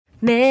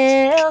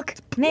Milk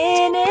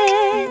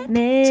Minute,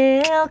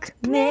 Milk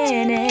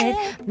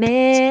Minute,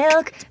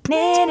 Milk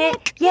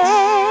Minute,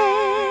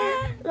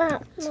 yeah!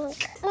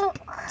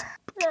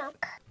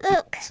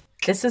 Milk.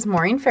 This is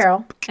Maureen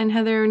Farrell. And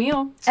Heather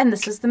O'Neill. And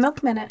this is the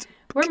Milk Minute,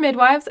 We're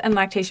midwives and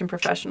lactation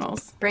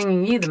professionals,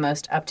 bringing you the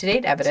most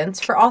up-to-date evidence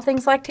for all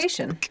things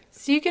lactation,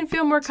 so you can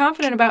feel more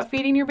confident about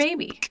feeding your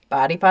baby,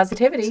 body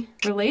positivity,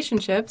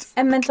 relationships,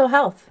 and mental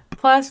health.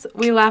 plus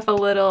we laugh a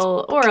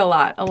little or a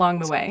lot along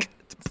the way.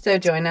 So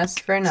join us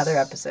for another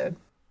episode.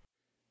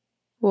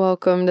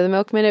 Welcome to the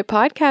Milk Minute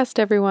podcast,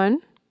 everyone.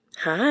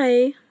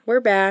 Hi, we're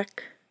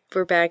back.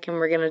 We're back and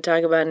we're going to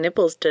talk about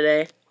nipples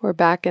today. We're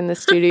back in the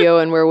studio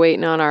and we're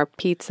waiting on our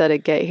pizza to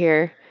get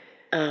here.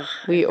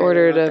 We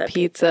ordered a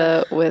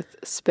pizza with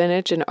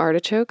spinach and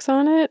artichokes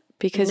on it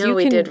because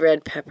we did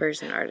red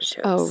peppers and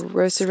artichokes. Oh,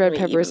 roasted red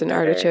peppers and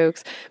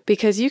artichokes,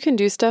 because you can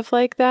do stuff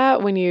like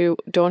that when you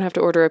don't have to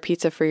order a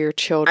pizza for your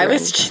children. I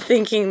was just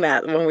thinking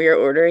that when we were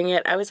ordering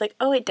it, I was like,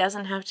 oh, it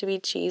doesn't have to be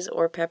cheese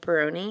or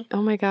pepperoni.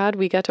 Oh my God,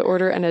 we got to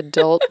order an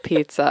adult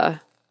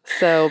pizza.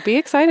 So be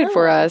excited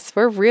for us.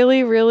 We're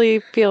really,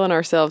 really feeling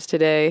ourselves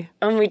today.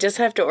 And we just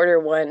have to order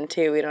one,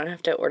 too. We don't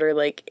have to order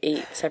like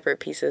 8 separate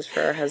pieces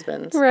for our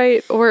husbands.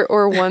 Right.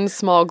 Or one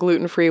small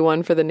gluten-free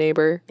one for the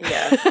neighbor.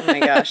 Yeah. Oh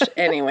my gosh.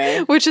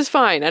 Anyway. Which is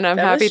fine. And I'm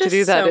happy to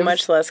do that. So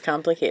much less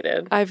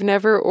complicated. I've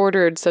never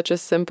ordered such a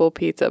simple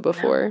pizza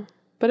before. No.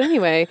 But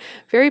anyway,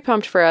 very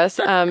pumped for us.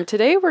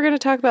 Today we're going to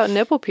talk about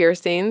nipple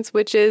piercings,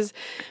 which is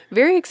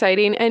very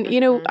exciting. And,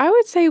 you know, I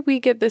would say we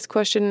get this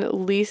question at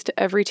least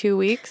every 2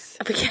 weeks.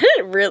 We get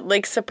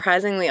it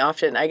surprisingly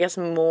often. I guess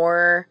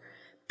more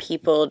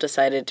people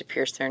decided to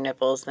pierce their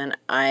nipples than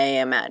I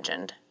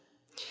imagined.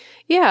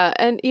 Yeah,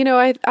 and, you know,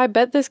 I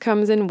bet this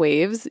comes in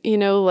waves. You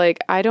know, like,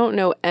 I don't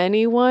know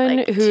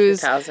anyone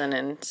who's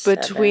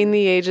between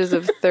the ages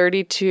of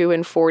 32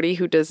 and 40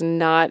 who does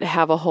not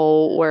have a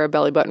hole where a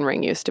belly button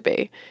ring used to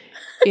be.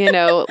 You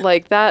know,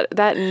 like that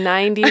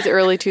 90s,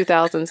 early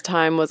 2000s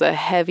time was a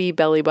heavy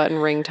belly button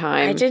ring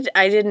time.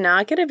 I did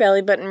not get a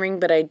belly button ring,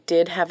 but I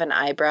did have an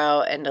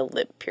eyebrow and a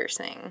lip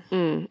piercing.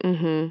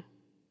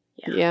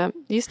 Yeah,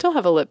 you still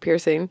have a lip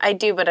piercing. I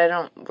do, but I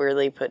don't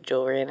really put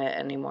jewelry in it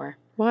anymore.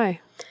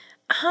 Why?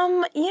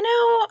 You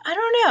know, I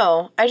don't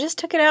know. I just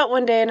took it out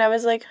one day and I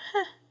was like,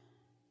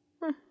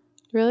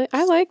 Really?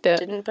 I liked it.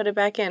 Didn't put it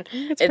back in.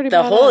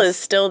 The hole is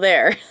still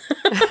there.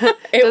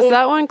 Does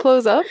that one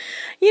close up?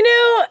 You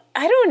know,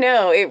 I don't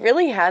know. It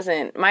really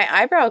hasn't. My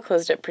eyebrow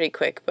closed up pretty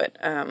quick, but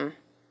I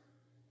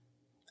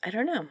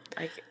don't know.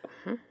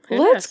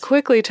 Let's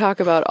quickly talk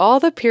about all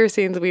the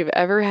piercings we've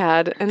ever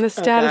had and the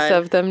status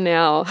of them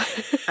now.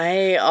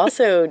 I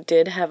also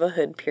did have a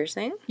hood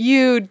piercing.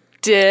 You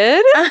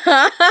did?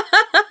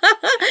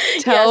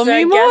 Tell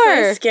me more. I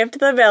guess I skipped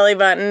the belly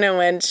button and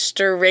went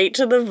straight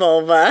to the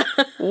vulva.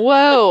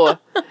 Whoa.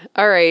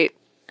 All right.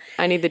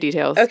 I need the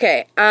details.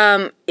 Okay.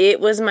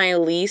 It was my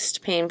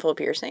least painful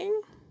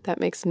piercing. That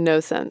makes no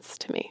sense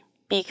to me.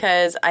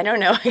 Because, I don't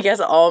know, I guess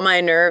all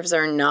my nerves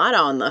are not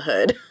on the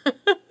hood.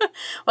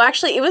 Well,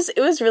 actually, it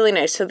was really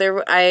nice.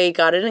 So I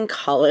got it in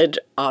college,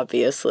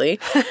 obviously.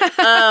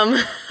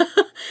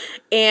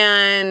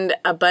 And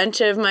a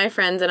bunch of my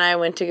friends and I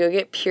went to go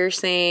get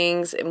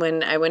piercings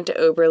when I went to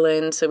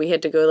Oberlin. So we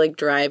had to go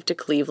drive to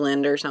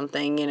Cleveland or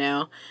something, you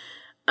know.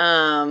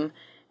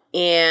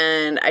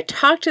 And I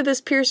talked to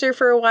this piercer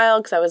for a while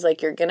because I was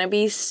like, you're going to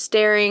be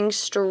staring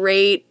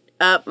straight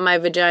up my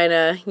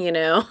vagina, you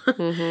know.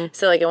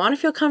 So I want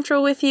to feel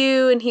comfortable with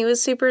you. And he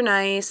was super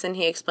nice and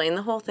he explained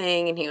the whole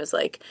thing. And he was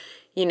like,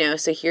 you know,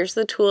 so here's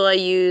the tool I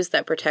use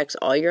that protects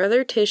all your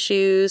other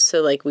tissues.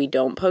 So we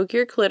don't poke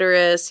your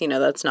clitoris. You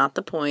know, that's not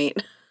the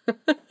point.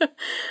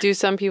 Do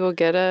some people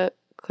get a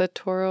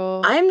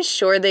clitoral? I'm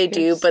sure they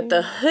do, but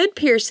the hood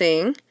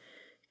piercing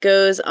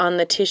goes on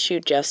the tissue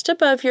just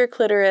above your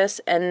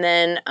clitoris. And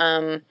then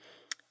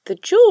the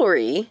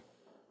jewelry,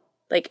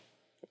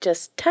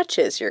 just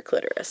touches your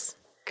clitoris.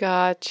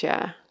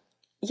 Gotcha.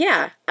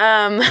 Yeah.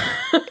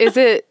 Is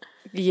it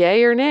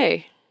yay or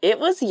nay? It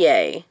was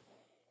yay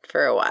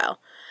for a while.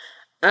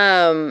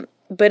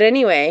 But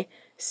anyway,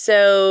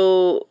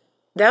 so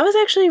that was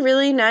actually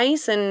really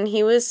nice. And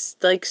he was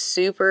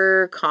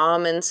super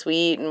calm and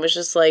sweet and was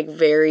just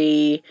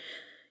very,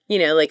 you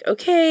know,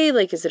 okay,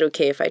 is it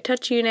okay if I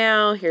touch you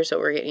now? Here's what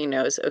we're getting, you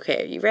know, is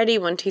okay. Are you ready?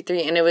 1, 2,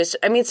 3. And it was,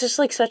 it's just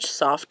such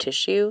soft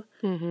tissue.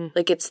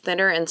 It's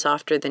thinner and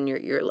softer than your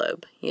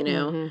earlobe, you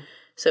know?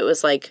 So it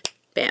was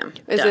bam.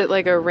 Is done. it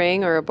like a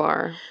ring or a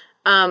bar?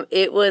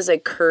 It was a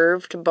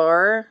curved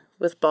bar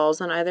with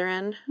balls on either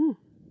end.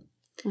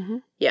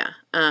 Yeah.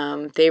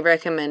 They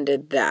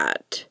recommended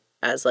that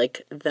as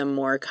the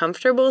more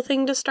comfortable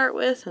thing to start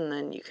with, and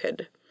then you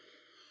could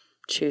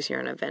choose your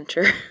own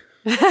adventure.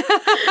 But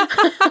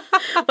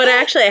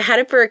I had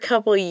it for a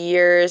couple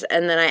years,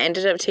 and then I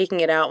ended up taking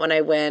it out when I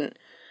went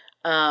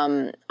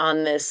on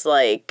this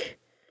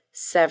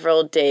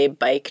several day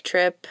bike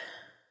trip.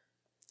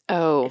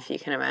 Oh. If you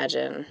can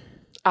imagine.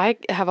 I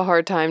have a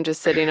hard time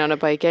just sitting on a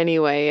bike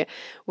anyway,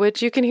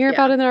 which you can hear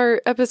about in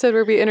our episode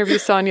where we interview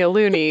Sonia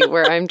Looney,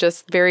 where I'm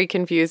just very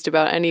confused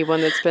about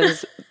anyone that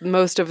spends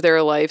most of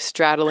their life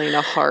straddling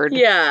a hard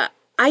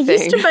I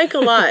used to bike a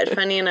lot,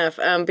 funny enough,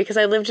 because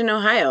I lived in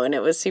Ohio and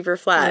it was super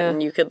flat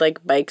and you could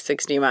like bike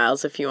 60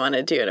 miles if you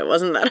wanted to and it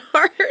wasn't that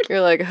hard.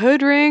 You're like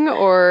hood ring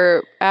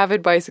or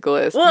avid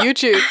bicyclist. Well, you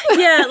choose.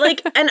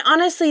 And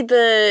honestly,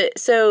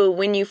 so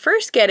when you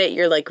first get it,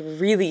 you're like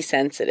really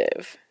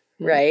sensitive,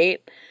 right?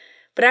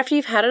 But after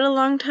you've had it a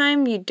long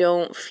time, you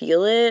don't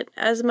feel it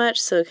as much.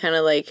 So kind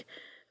of like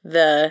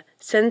the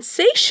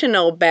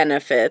sensational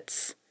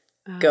benefits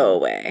go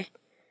away.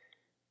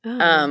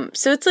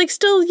 So it's like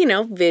still,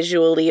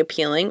 visually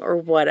appealing or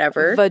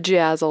whatever.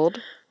 Vajazzled.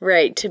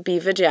 Right, to be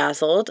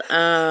vajazzled.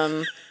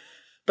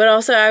 But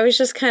also I was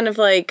just kind of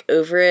like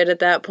over it at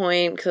that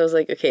point because I was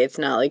like, okay, it's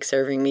not like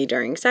serving me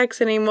during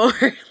sex anymore.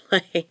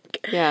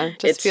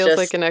 Just feels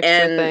like an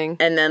extra thing.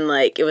 And then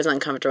like it was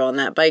uncomfortable on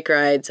that bike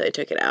ride, so I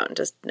took it out and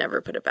just never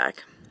put it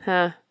back.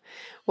 Huh.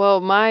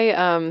 Well,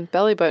 my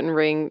belly button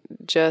ring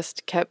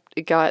just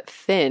got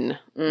thin.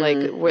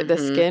 Like where the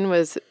skin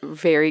was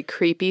very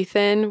creepy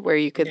thin, where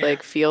you could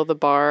like feel the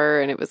bar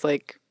and it was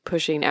like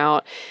pushing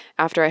out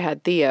after I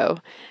had Theo.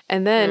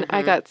 And then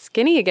I got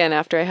skinny again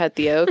after I had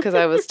Theo because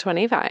I was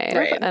 25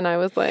 and I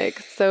was like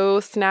so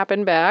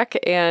snapping back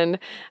and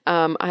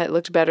I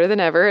looked better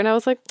than ever. And I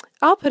was like,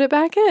 I'll put it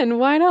back in.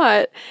 Why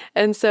not?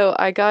 And so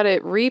I got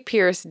it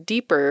re-pierced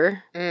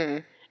deeper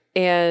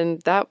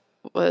and that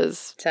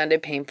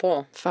sounded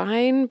painful.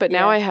 Fine, but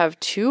now I have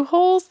 2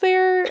 holes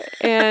there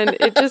and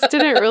it just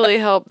didn't really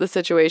help the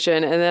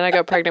situation. And then I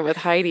got pregnant with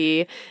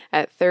Heidi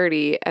at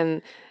 30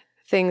 and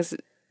things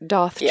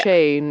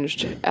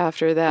changed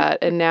after that.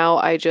 And now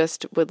I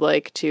just would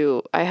like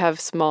to, I have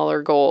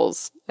smaller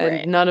goals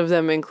and none of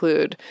them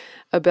include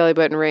a belly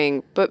button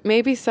ring, but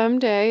maybe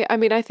someday. I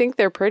mean, I think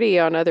they're pretty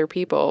on other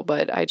people,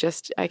 but I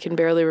can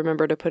barely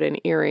remember to put in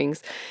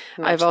earrings.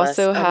 I've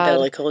also had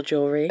umbilical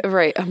jewelry.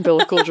 Right,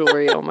 umbilical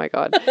jewelry. Oh my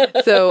God.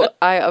 So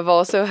I've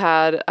also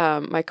had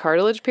my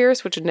cartilage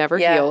pierced, which never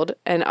healed,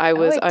 and I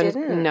was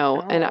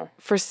and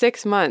for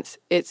 6 months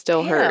it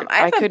still hurt.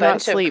 I could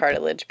not sleep.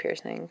 Cartilage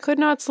piercings. Could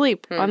not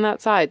sleep on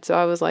that side, so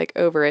I was like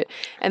over it.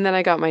 And then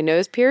I got my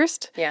nose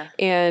pierced.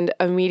 And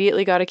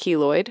immediately got a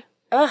keloid.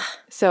 Ugh.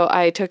 So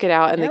I took it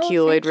out and the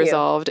keloid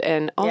resolved.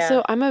 And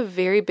also I'm a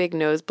very big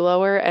nose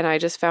blower and I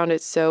just found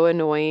it so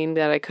annoying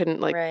that I couldn't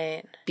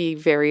be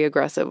very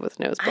aggressive with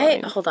nose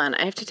blowing. Hold on.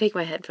 I have to take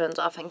my headphones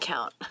off and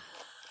count.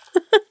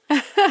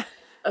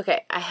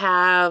 Okay. I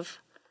have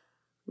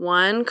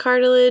 1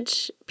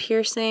 cartilage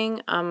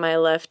piercing on my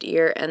left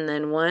ear and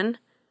then 1,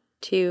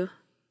 2,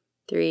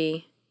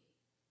 3,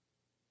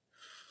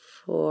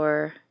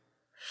 4,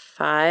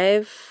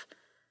 5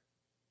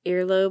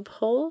 earlobe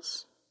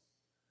holes.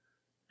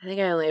 I think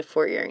I only have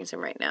 4 earrings in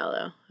right now,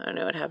 though. I don't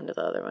know what happened to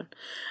the other one.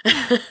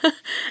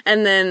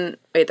 And then,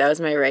 that was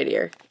my right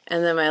ear.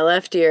 And then my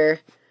left ear,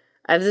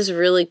 I have this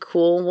really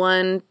cool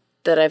one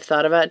that I've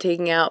thought about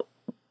taking out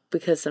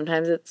because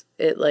sometimes it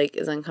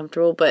is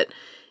uncomfortable, but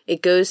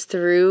it goes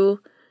through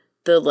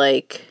the,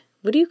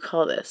 what do you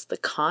call this? The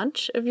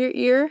conch of your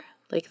ear?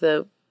 Like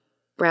the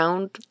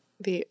round...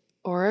 The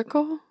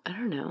auricle? I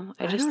don't know.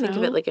 I just think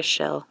of it like a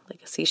shell,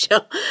 like a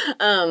seashell.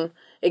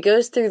 It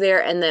goes through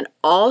there and then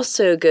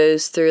also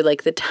goes through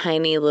the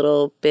tiny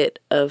little bit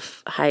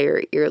of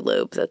higher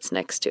earlobe that's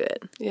next to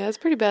it. Yeah, it's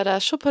pretty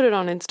badass. She'll put it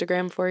on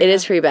Instagram for you. It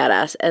is pretty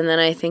badass. And then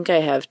I think I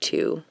have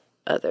 2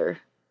 other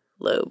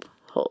lobe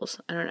holes.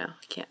 I don't know.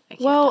 I can't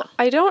Well, tell.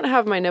 I don't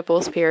have my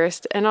nipples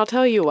pierced, and I'll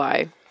tell you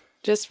why.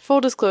 Just full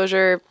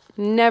disclosure,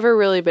 never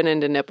really been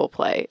into nipple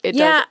play. It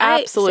does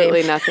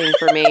absolutely nothing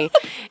for me.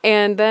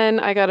 And then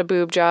I got a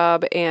boob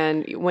job,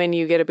 and when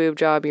you get a boob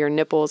job, your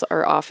nipples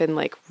are often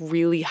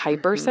really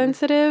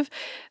hypersensitive,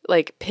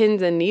 like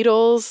pins and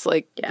needles,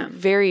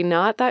 very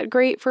not that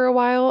great for a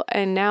while.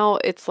 And now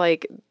it's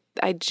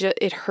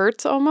it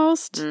hurts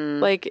almost.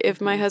 If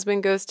my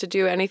husband goes to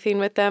do anything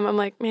with them, I'm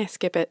like,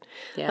 skip it.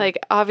 Yeah.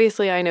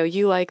 Obviously I know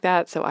you like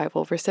that, so I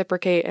will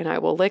reciprocate and I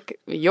will lick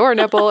your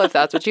nipple if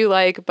that's what you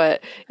like,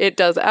 but it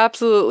does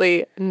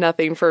absolutely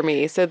nothing for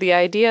me. So the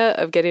idea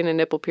of getting a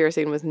nipple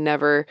piercing was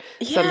never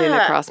something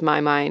that crossed my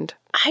mind.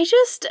 I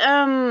just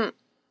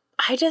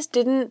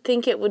didn't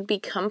think it would be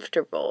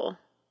comfortable,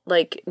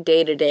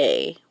 day to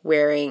day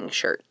wearing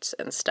shirts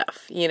and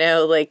stuff,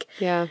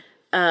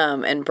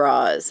 and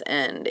bras,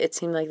 and it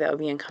seemed like that would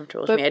be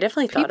uncomfortable to me. I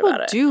definitely thought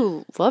about it. People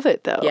do love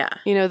it, though.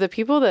 Yeah. The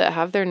people that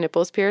have their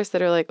nipples pierced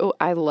that are like, oh,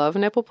 I love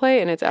nipple play,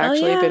 and it's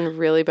actually been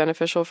really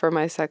beneficial for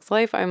my sex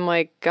life. I'm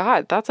like,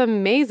 God, that's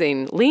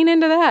amazing. Lean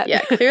into that.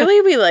 Yeah, clearly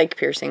we like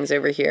piercings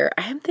over here.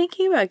 I am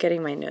thinking about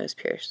getting my nose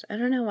pierced. I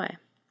don't know why.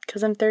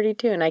 Because I'm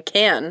 32 and I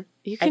can.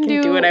 You can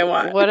do what I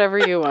want. Whatever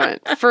you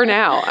want. For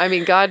now. I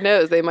mean, God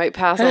knows they might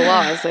pass a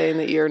law saying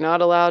that you're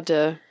not allowed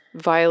to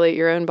violate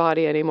your own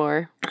body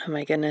anymore. Oh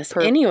my goodness.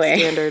 Anyway.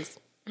 Standards.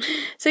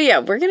 So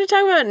we're going to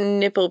talk about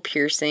nipple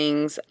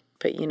piercings,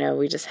 but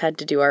we just had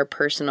to do our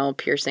personal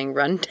piercing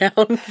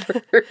rundown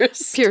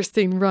first.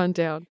 Piercing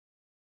rundown.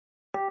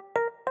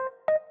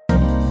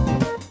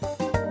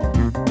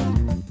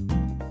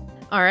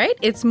 All right,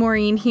 it's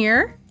Maureen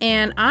here,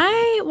 and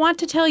I want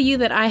to tell you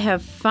that I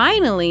have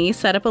finally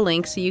set up a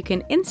link so you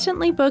can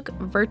instantly book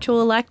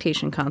virtual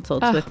lactation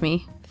consults with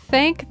me.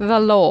 Thank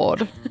the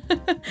Lord.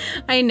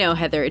 I know,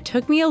 Heather, it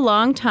took me a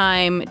long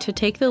time to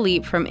take the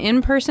leap from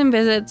in-person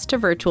visits to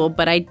virtual,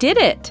 but I did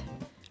it.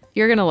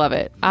 You're going to love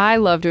it. I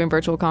love doing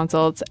virtual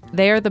consults.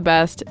 They are the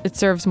best. It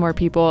serves more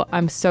people.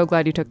 I'm so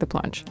glad you took the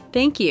plunge.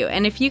 Thank you.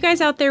 And if you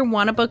guys out there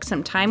want to book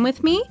some time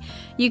with me,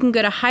 you can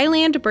go to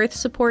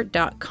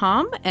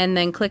highlandbirthsupport.com and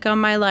then click on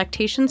my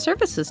lactation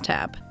services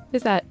tab.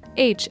 Is that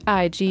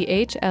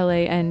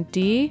HIGHLAND?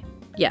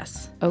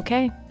 Yes.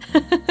 Okay.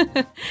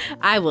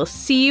 I will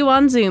see you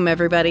on Zoom,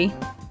 everybody.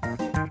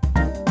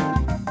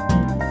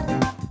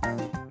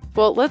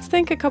 Well, let's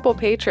thank a couple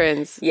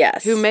patrons.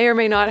 Yes. Who may or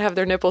may not have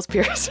their nipples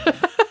pierced.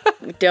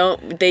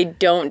 They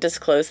don't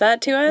disclose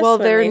that to us? Well,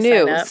 they're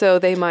new, so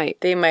they might.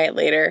 They might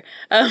later.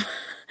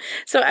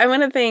 So I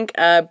want to thank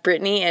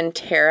Brittany and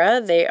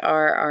Tara. They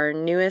are our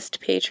newest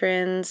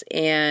patrons,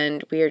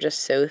 and we are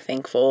just so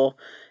thankful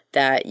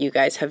that you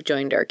guys have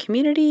joined our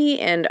community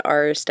and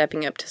are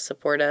stepping up to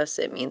support us.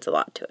 It means a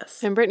lot to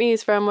us. And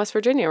Brittany's from West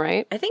Virginia,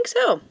 right? I think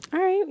so. All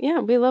right. Yeah,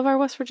 we love our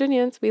West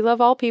Virginians. We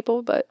love all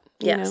people, but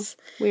you know,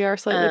 we are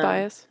slightly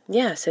biased.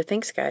 Yeah, so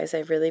thanks, guys. I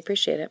really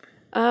appreciate it.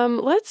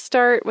 Let's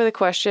start with a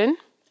question.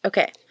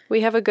 Okay.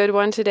 We have a good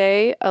one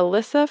today.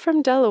 Alyssa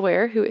from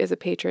Delaware, who is a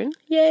patron.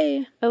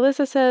 Yay.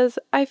 Alyssa says,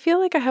 I feel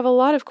like I have a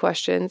lot of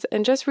questions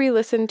and just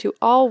re-listened to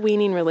all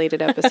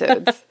weaning-related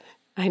episodes.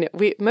 I know.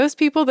 Most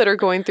people that are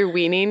going through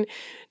weaning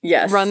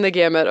run the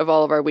gamut of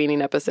all of our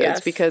weaning episodes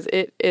because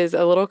it is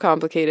a little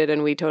complicated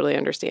and we totally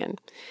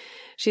understand.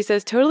 She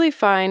says, totally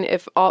fine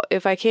if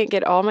I can't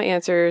get all my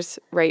answers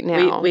right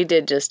now. We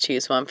did just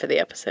choose one for the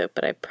episode,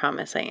 but I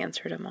promise I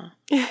answered them all.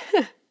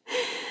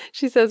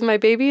 She says, my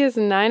baby is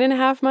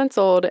 9.5 months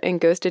old and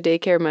goes to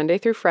daycare Monday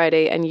through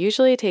Friday and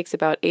usually takes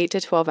about 8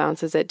 to 12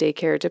 ounces at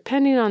daycare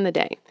depending on the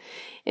day.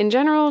 In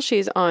general,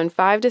 she's on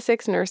 5 to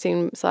 6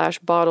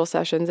 nursing/bottle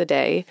sessions a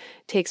day,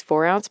 takes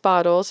 4-ounce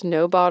bottles,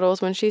 no bottles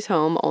when she's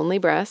home, only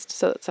breast,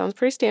 so that sounds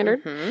pretty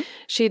standard. Mm-hmm.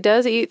 She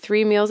does eat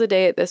 3 meals a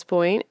day at this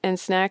point and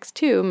snacks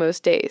 2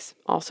 most days,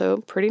 also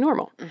pretty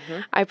normal.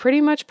 Mm-hmm. I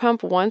pretty much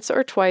pump once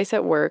or twice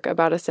at work,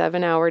 about a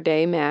 7-hour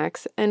day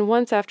max, and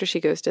once after she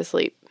goes to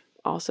sleep.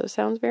 Also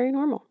sounds very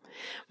normal.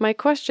 My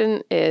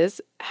question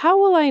is, how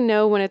will I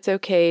know when it's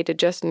okay to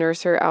just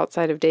nurse her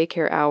outside of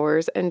daycare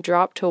hours and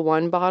drop to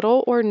 1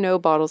 bottle or no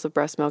bottles of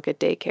breast milk at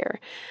daycare?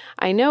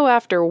 I know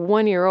after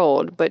 1 year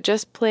old, but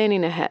just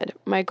planning ahead.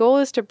 My goal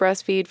is to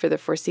breastfeed for the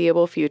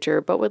foreseeable future,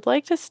 but would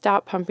like to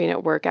stop pumping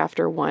at work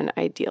after 1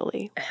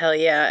 ideally. Hell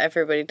yeah,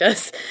 everybody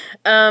does.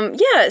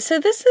 So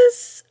this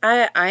is,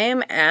 I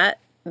am at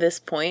this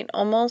point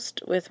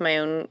almost with my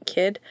own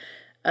kid.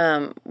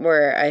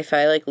 Where if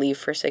I leave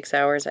for 6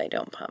 hours, I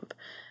don't pump.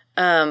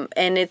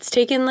 And it's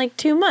taken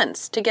 2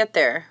 months to get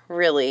there,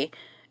 really.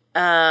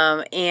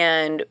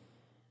 And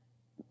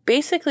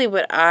basically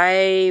what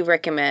I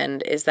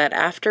recommend is that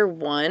after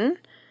 1,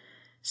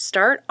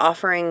 start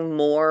offering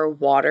more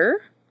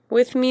water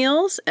with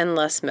meals and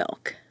less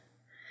milk.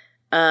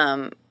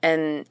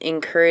 And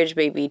encourage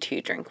baby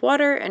to drink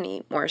water and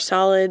eat more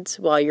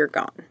solids while you're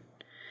gone.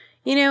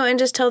 And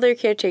just tell their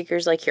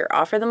caretakers, here,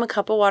 offer them a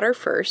cup of water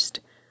first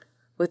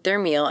with their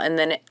meal, and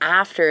then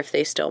after, if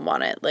they still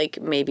want it,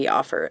 maybe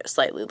offer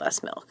slightly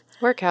less milk.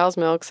 Or cow's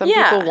milk. Some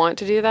people want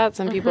to do that.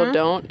 Some people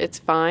don't. It's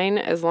fine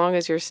as long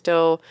as you're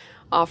still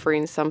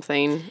offering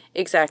something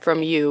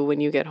from you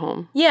when you get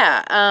home.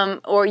 Yeah.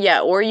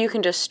 Or you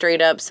can just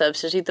straight up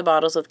substitute the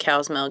bottles with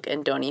cow's milk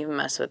and don't even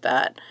mess with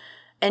that.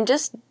 And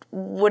just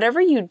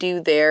whatever you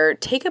do there,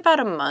 take about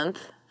a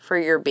month for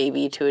your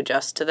baby to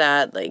adjust to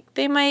that.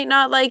 They might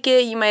not like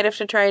it. You might have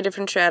to try a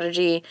different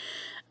strategy.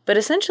 But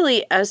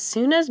essentially, as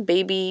soon as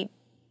baby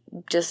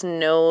just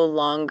no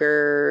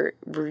longer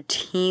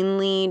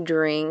routinely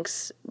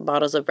drinks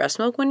bottles of breast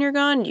milk when you're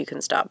gone, you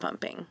can stop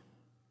pumping.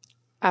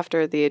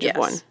 After the age of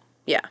 1.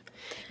 Yeah.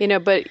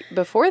 But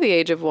before the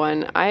age of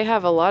 1, I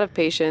have a lot of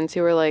patients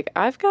who are like,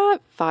 I've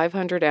got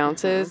 500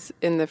 ounces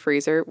in the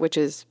freezer, which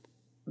is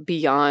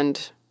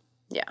beyond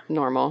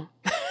normal.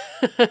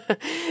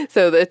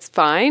 So it's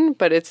fine,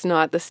 but it's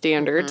not the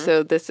standard. Mm-hmm.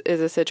 So this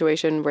is a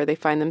situation where they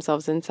find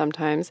themselves in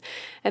sometimes.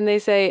 And they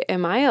say,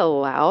 am I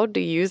allowed to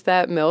use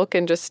that milk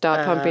and just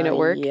stop pumping at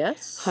work?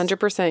 Yes.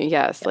 100%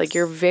 yes.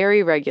 You're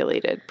very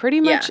regulated.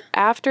 Pretty much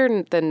after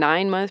the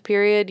 9-month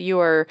period, you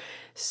are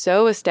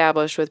so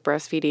established with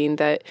breastfeeding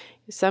that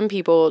some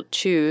people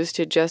choose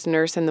to just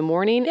nurse in the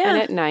morning and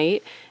at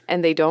night,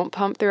 and they don't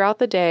pump throughout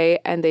the day,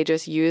 and they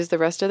just use the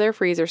rest of their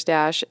freezer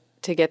stash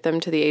to get them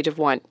to the age of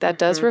 1. That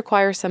does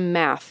require some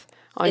math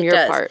on your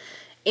part.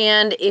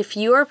 And if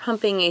you are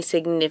pumping a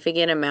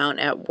significant amount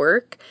at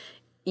work,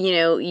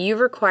 you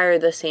require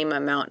the same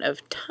amount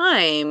of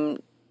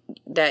time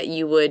that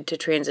you would to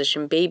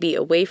transition baby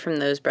away from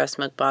those breast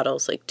milk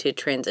bottles, to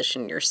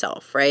transition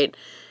yourself, right?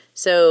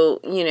 So,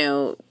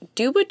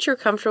 do what you're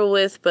comfortable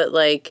with, but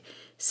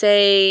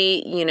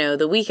say,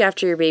 the week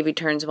after your baby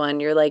turns 1,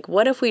 you're like,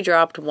 what if we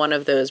dropped one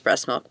of those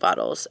breast milk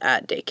bottles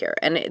at daycare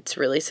and it's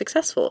really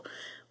successful?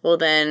 Well,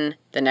 then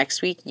the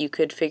next week you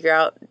could figure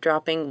out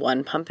dropping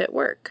 1 pump at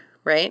work,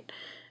 right?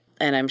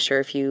 And I'm sure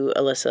if you,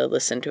 Alyssa,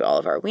 listen to all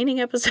of our weaning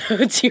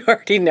episodes, you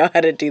already know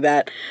how to do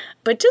that.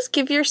 But just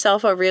give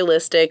yourself a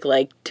realistic,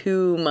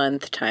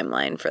 2-month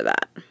timeline for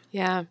that.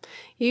 Yeah.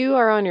 You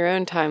are on your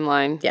own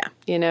timeline. Yeah.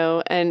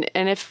 And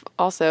if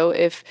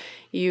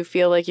you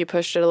feel like you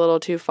pushed it a little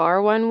too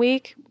far one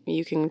week,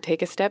 you can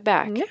take a step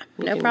back. Yeah,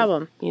 no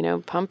problem.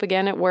 Pump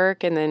again at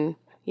work and then,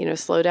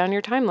 slow down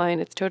your timeline.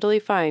 It's totally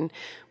fine.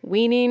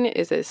 Weaning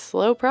is a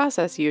slow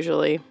process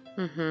usually.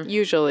 Mm-hmm.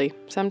 Usually.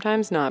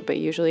 Sometimes not, but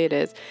usually it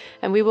is.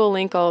 And we will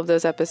link all of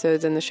those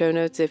episodes in the show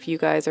notes if you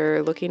guys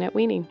are looking at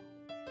weaning.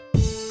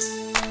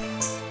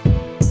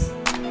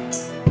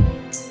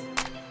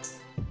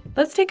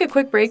 Let's take a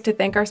quick break to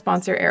thank our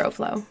sponsor,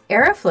 Aeroflow.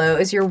 Aeroflow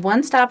is your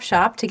one-stop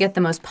shop to get the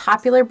most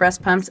popular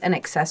breast pumps and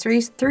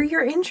accessories through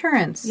your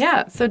insurance.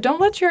 Yeah, so don't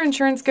let your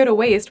insurance go to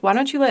waste. Why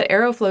don't you let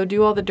Aeroflow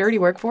do all the dirty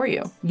work for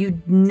you?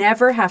 You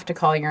never have to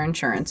call your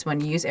insurance when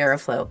you use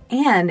Aeroflow,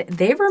 and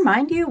they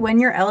remind you when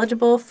you're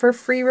eligible for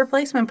free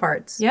replacement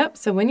parts. Yep,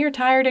 so when you're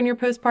tired in your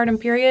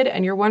postpartum period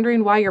and you're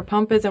wondering why your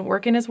pump isn't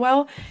working as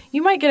well,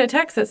 you might get a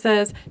text that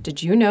says,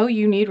 "Did you know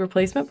you need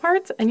replacement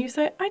parts?" And you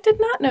say, "I did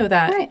not know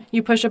that." Right.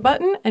 You push a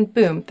button and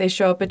boom, they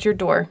show up at your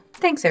door.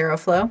 Thanks,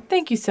 Aeroflow.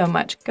 Thank you so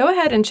much. Go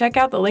ahead and check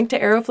out the link to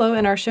Aeroflow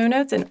in our show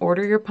notes and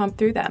order your pump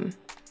through them.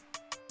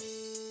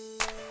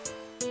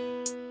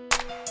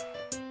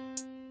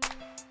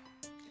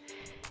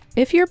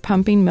 If you're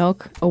pumping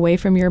milk away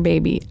from your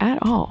baby at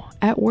all,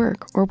 at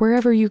work, or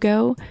wherever you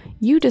go,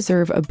 you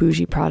deserve a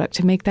bougie product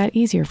to make that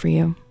easier for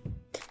you.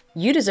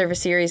 You deserve a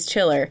Series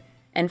chiller.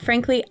 And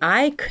frankly,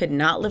 I could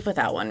not live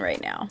without one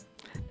right now.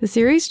 The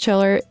Series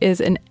chiller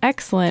is an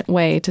excellent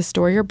way to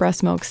store your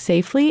breast milk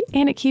safely,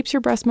 and it keeps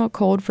your breast milk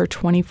cold for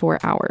 24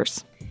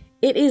 hours.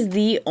 It is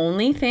the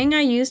only thing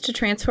I use to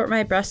transport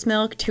my breast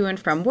milk to and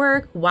from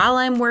work while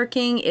I'm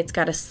working. It's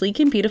got a sleek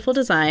and beautiful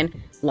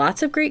design,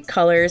 lots of great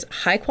colors,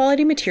 high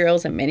quality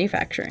materials, and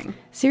manufacturing.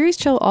 Series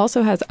Chill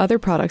also has other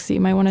products that you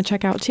might want to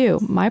check out too.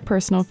 My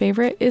personal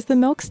favorite is the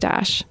Milk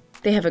Stash.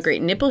 They have a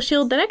great nipple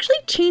shield that actually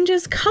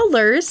changes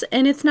colors,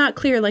 and it's not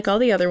clear like all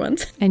the other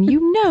ones. And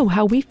you know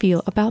how we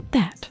feel about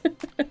that.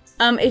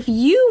 If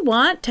you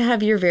want to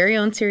have your very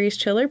own Series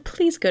chiller,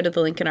 please go to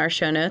the link in our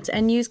show notes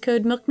and use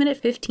code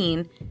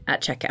MilkMinute15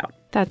 at checkout.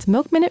 That's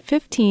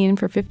MilkMinute15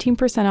 for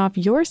 15% off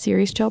your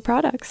Series Chill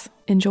products.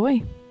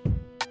 Enjoy.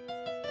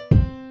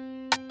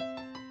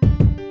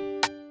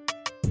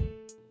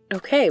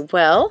 Okay,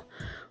 well,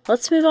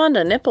 let's move on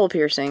to nipple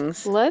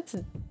piercings. Let's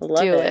Love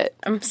do it.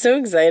 I'm so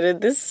excited.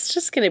 This is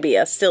just going to be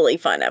a silly,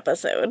 fun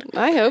episode.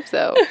 I hope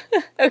so.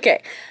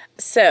 Okay.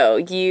 So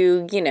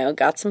you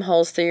got some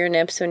holes through your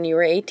nips when you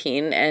were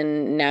 18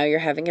 and now you're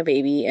having a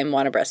baby and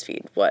want to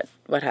breastfeed. What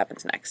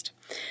happens next?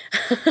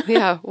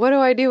 Yeah. What do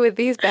I do with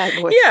these bad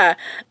boys? Yeah.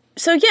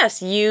 So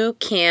yes, you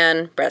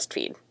can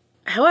breastfeed.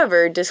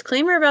 However,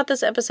 disclaimer about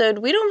this episode,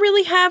 we don't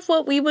really have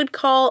what we would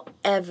call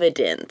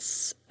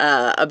evidence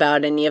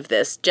about any of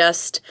this.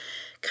 Just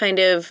kind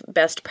of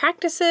best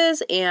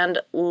practices and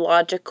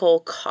logical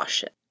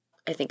caution,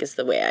 I think is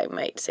the way I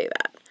might say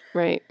that.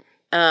 Right.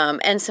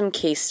 And some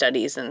case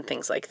studies and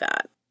things like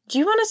that. Do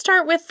you want to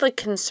start with the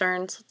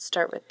concerns? Let's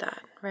start with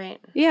that,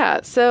 right? Yeah.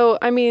 So,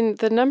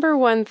 the number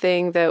one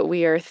thing that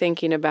we are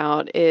thinking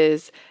about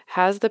is,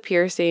 has the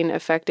piercing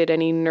affected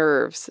any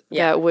nerves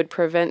that would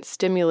prevent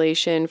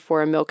stimulation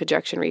for a milk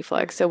ejection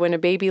reflex? So when a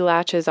baby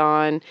latches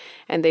on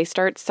and they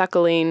start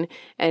suckling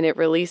and it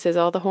releases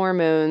all the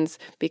hormones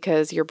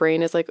because your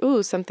brain is like,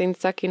 ooh, something's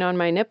sucking on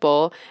my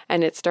nipple,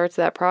 and it starts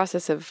that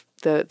process of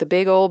the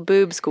big old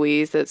boob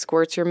squeeze that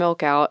squirts your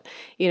milk out.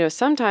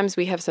 Sometimes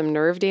we have some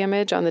nerve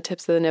damage on the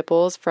tips of the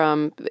nipples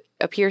from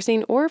a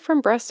piercing or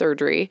from breast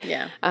surgery.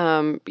 Yeah.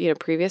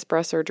 Previous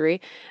breast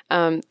surgery.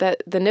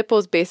 That the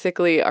nipples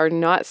basically are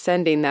not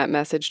sending that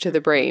message to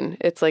the brain.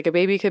 It's like a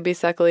baby could be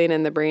suckling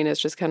and the brain is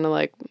just kind of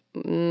like,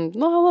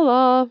 la la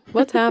la,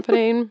 what's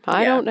happening?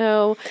 I don't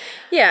know.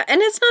 Yeah, and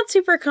it's not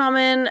super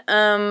common,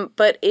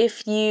 but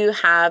if you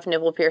have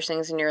nipple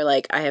piercings and you're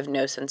like, I have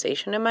no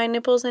sensation in my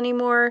nipples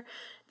anymore,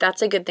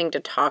 that's a good thing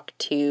to talk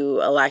to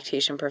a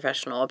lactation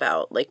professional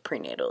about, like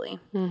prenatally.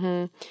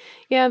 Mm-hmm.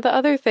 Yeah, the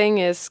other thing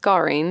is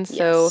scarring.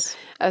 So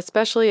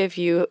especially if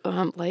you,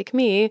 like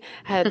me,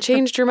 had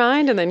changed your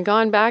mind and then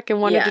gone back and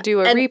wanted to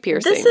do a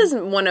re-piercing. This is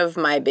one of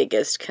my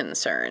biggest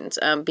concerns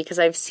because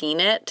I've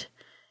seen it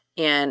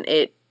and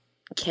it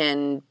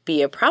can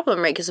be a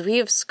problem, right? Because if we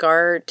have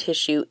scar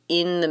tissue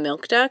in the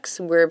milk ducts,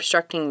 we're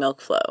obstructing milk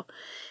flow.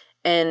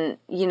 And,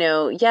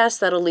 yes,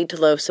 that'll lead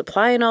to low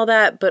supply and all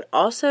that, but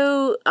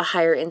also a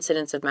higher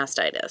incidence of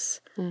mastitis.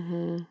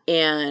 Mm-hmm.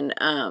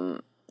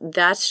 And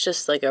that's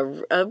just like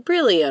a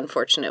really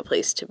unfortunate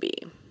place to be.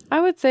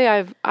 I would say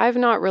I've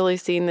not really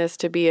seen this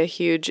to be a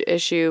huge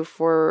issue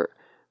for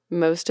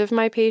most of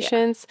my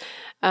patients.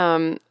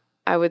 I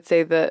would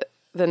say that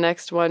the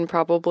next one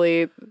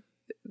probably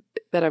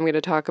that I'm going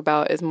to talk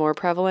about is more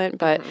prevalent.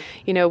 But,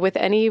 with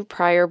any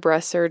prior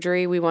breast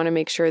surgery, we want to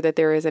make sure that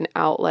there is an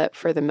outlet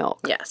for the milk.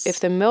 Yes. If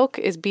the milk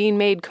is being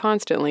made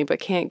constantly but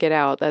can't get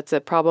out, that's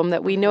a problem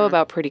that we know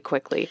about pretty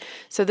quickly.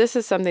 So this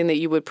is something that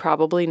you would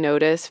probably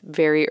notice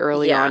very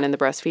early on in the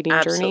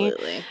breastfeeding journey.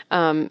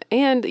 And,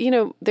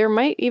 there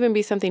might even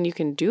be something you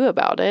can do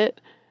about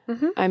it.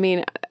 I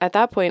mean, at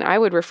that point, I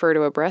would refer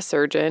to a breast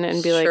surgeon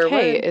and be like,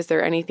 hey, is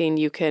there anything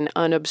you can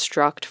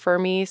unobstruct for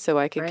me so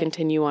I can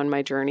continue on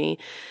my journey?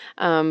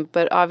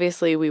 But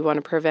obviously, we want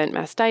to prevent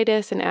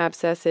mastitis and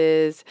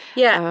abscesses.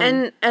 Yeah,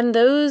 and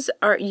those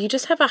are, you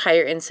just have a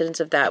higher incidence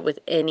of that with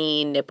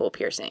any nipple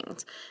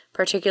piercings,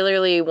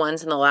 particularly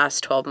ones in the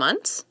last 12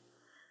 months.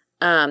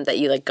 That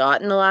you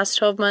got in the last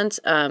 12 months,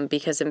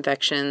 because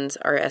infections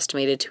are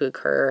estimated to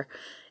occur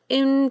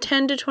in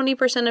 10 to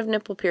 20% of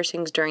nipple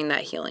piercings during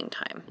that healing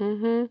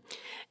time.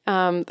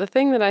 The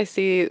thing that I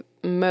see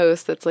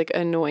most that's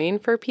annoying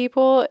for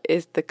people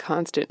is the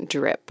constant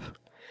drip.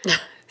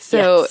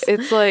 So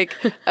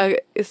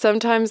it's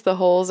sometimes the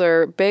holes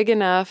are big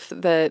enough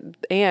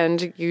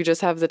and you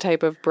just have the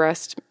type of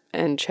breast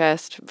and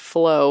chest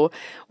flow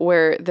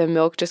where the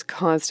milk just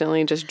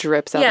constantly just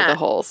drips out of the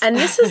holes. And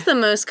this is the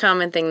most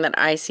common thing that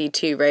I see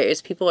too, right?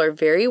 Is people are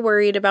very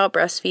worried about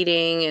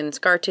breastfeeding and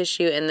scar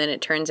tissue, and then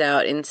it turns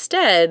out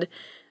instead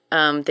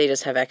they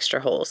just have extra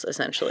holes,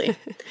 essentially.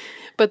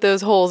 But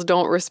those holes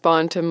don't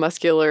respond to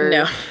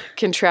muscular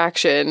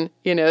contraction,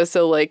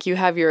 so you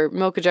have your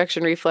milk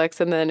ejection reflex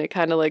and then it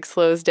kind of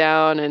slows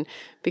down and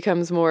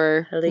becomes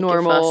more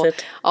normal.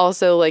 Faucet.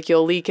 Also,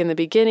 you'll leak in the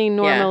beginning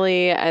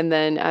normally, and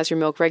then as your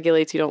milk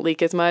regulates, you don't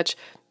leak as much.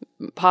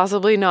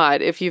 Possibly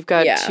not. If you've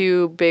got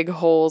two big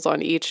holes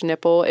on each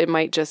nipple, it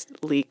might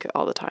just leak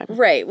all the time.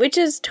 Right, which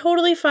is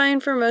totally fine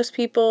for most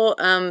people.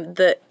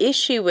 The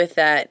issue with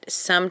that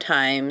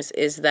sometimes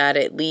is that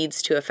it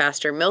leads to a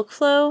faster milk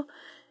flow.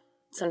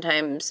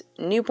 Sometimes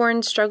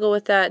newborns struggle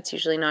with that. It's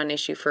usually not an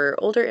issue for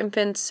older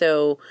infants,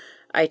 so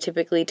I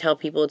typically tell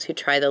people to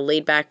try the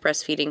laid-back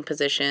breastfeeding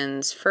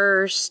positions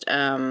first,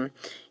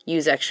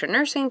 use extra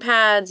nursing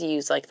pads,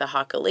 use the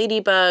Haka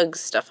ladybugs,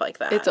 stuff like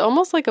that. It's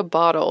almost like a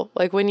bottle.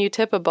 When you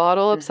tip a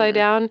bottle upside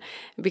down,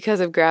 because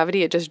of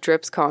gravity, it just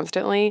drips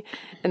constantly,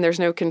 and there's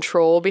no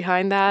control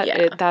behind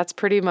that. That's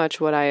pretty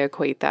much what I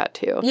equate that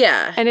to.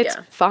 Yeah. And it's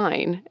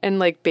fine.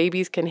 And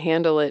babies can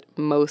handle it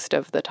most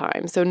of the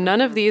time. So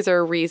none of these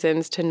are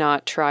reasons to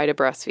not try to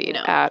breastfeed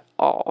at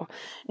all.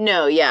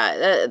 No,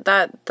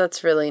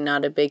 that's really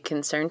not a big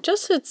concern.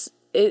 Just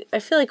I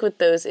feel like with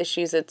those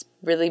issues, it's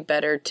really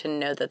better to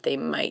know that they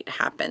might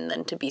happen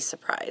than to be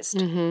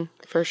surprised.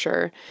 For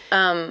sure.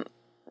 The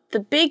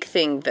big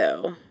thing,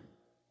 though,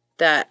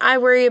 that I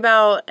worry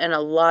about and a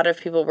lot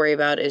of people worry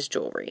about is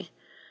jewelry.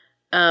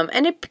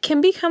 And it can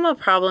become a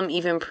problem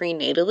even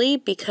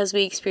prenatally because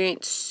we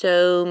experience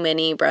so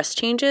many breast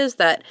changes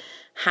that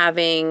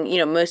having,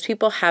 most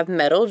people have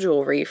metal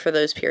jewelry for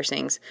those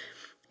piercings.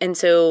 And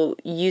so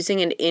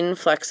using an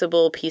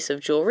inflexible piece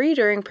of jewelry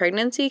during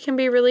pregnancy can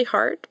be really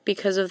hard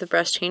because of the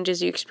breast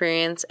changes you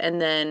experience.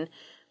 And then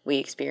we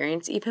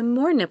experience even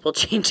more nipple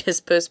changes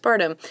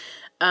postpartum.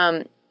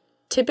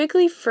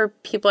 Typically for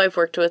people I've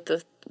worked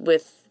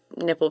with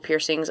nipple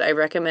piercings, I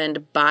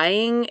recommend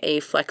buying a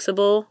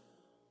flexible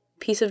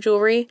piece of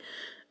jewelry,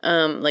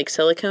 like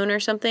silicone or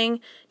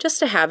something, just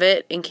to have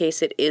it in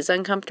case it is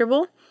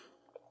uncomfortable,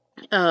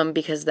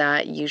 because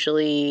that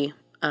usually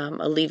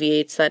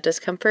alleviates that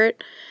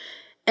discomfort.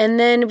 And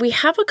then we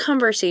have a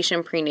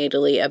conversation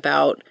prenatally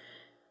about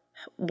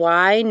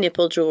why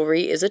nipple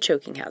jewelry is a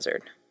choking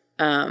hazard.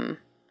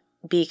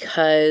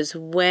 Because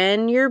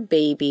when your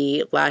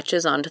baby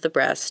latches onto the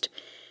breast,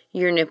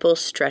 your nipple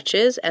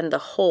stretches and the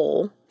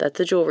hole that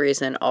the jewelry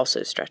is in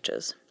also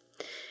stretches.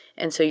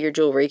 And so your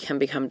jewelry can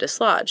become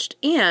dislodged.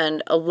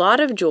 And a lot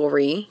of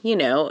jewelry,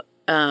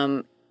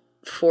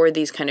 for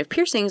these kind of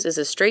piercings is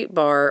a straight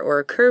bar or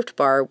a curved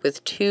bar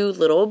with two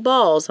little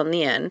balls on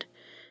the end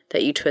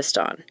that you twist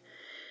on.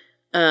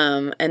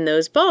 And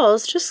those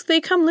balls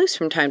they come loose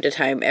from time to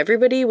time.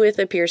 Everybody with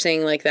a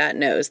piercing like that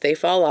knows they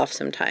fall off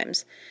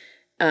sometimes.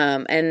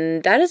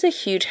 And that is a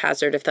huge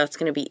hazard if that's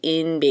going to be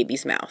in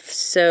baby's mouth.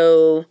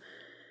 So,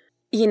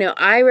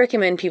 I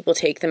recommend people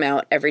take them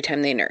out every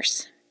time they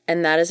nurse.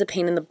 And that is a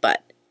pain in the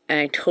butt. And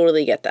I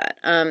totally get that.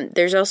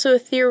 There's also a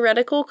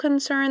theoretical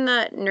concern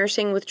that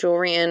nursing with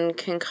jewelry in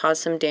can cause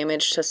some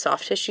damage to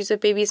soft tissues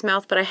of baby's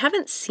mouth, but I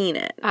haven't seen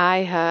it. I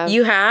have.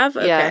 You have?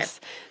 Okay. Yes.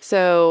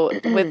 So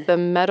with the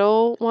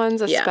metal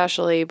ones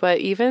especially, but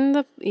even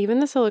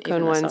the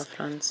silicone ones. Soft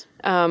ones.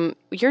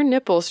 Your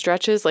nipple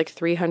stretches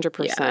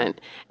 300%.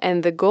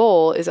 And the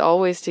goal is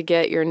always to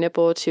get your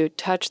nipple to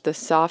touch the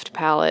soft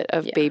palate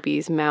of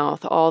baby's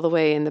mouth all the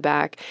way in the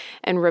back.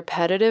 And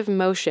repetitive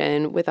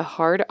motion with a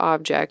hard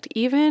object,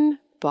 even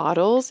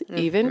bottles,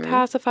 even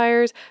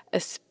pacifiers,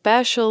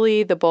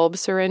 especially the bulb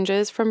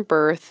syringes from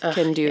birth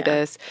can do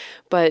this.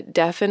 But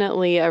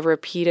definitely a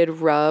repeated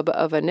rub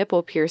of a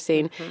nipple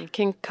piercing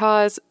can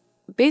cause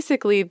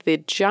basically the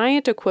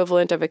giant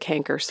equivalent of a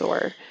canker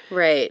sore.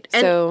 Right.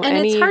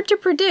 And it's hard to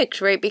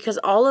predict, right? Because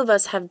all of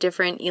us have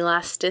different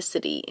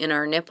elasticity in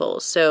our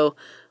nipples. So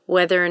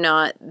whether or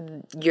not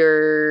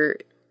the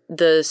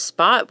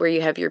spot where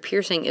you have your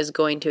piercing is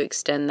going to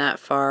extend that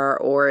far,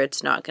 or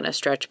it's not going to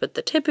stretch, but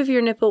the tip of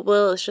your nipple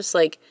will, it's just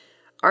like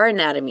our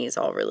anatomy is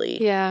all really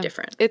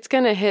different. It's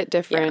going to hit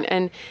different.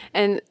 Yeah.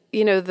 And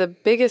you know, the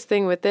biggest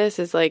thing with this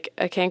is like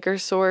a canker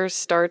sore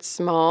starts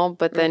small,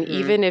 but then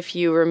even if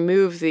you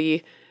remove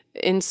the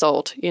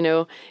insult, you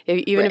know,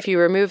 if you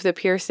remove the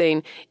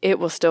piercing, it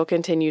will still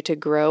continue to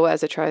grow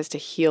as it tries to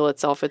heal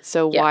itself. It's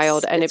so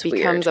wild, and it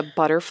becomes a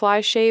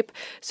butterfly shape.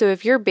 So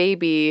if your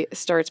baby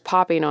starts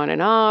popping on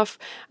and off,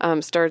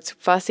 starts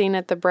fussing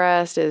at the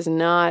breast, is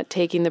not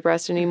taking the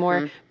breast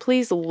anymore,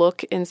 please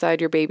look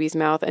inside your baby's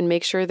mouth and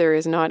make sure there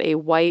is not a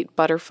white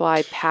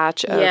butterfly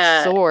patch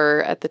of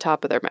sore at the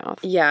top of their mouth.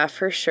 Yeah,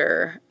 for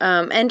sure.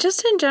 And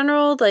just in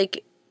general,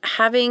 like,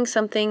 having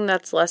something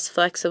that's less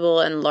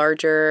flexible and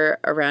larger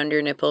around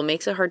your nipple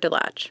makes it hard to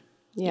latch.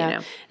 Yeah. You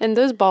know? And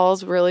those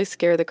balls really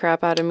scare the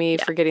crap out of me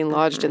for getting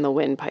lodged in the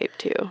windpipe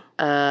too.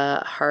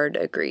 Hard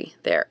agree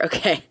there.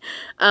 Okay.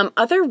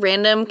 Other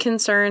random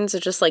concerns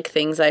are just like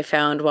things I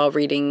found while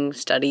reading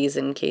studies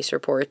and case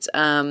reports.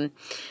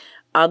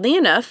 Oddly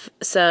enough,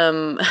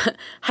 some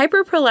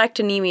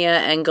hyperprolactinemia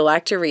and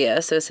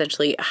galactorrhea, so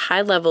essentially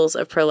high levels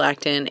of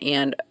prolactin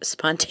and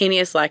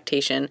spontaneous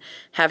lactation,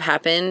 have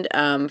happened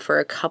for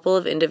a couple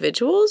of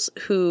individuals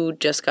who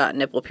just got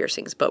nipple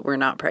piercings but were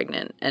not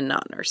pregnant and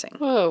not nursing.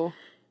 Whoa.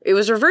 It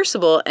was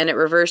reversible, and it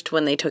reversed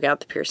when they took out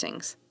the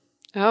piercings.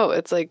 Oh,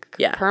 it's like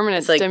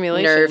permanent it's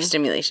stimulation. Like nerve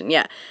stimulation,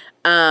 yeah.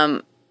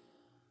 And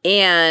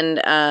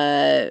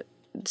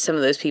some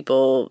of those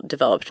people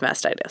developed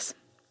mastitis.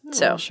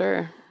 So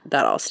sure.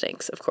 That all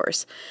stinks, of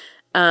course.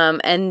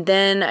 And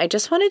then I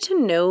just wanted to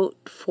note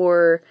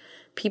for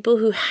people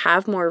who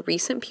have more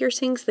recent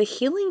piercings, the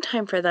healing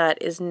time for that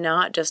is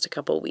not just a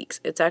couple weeks.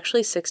 It's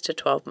actually 6 to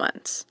 12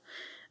 months.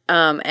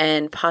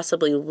 And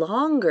possibly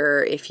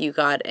longer if you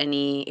had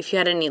any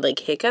like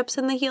hiccups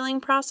in the healing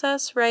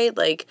process, right?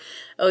 Like,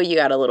 oh, you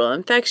got a little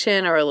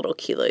infection or a little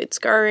keloid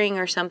scarring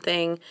or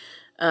something.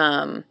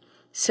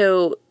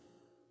 So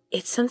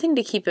it's something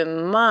to keep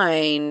in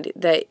mind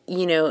that,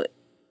 you know,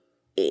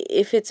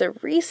 if it's a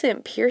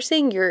recent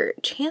piercing, your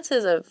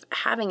chances of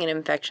having an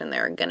infection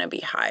there are going to be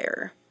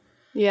higher.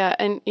 Yeah,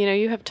 and you know,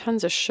 you have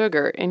tons of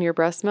sugar in your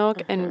breast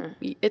milk, and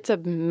it's a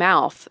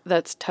mouth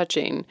that's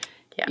touching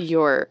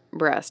your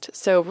breast.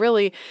 So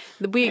really,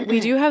 we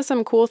do have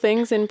some cool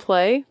things in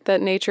play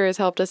that nature has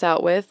helped us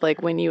out with.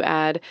 Like when you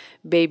add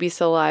baby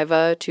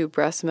saliva to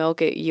breast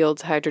milk, it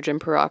yields hydrogen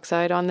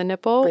peroxide on the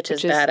nipple. Which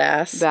is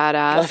badass.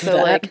 Love so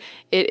that. like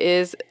it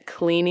is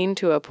cleaning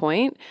to a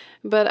point.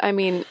 But I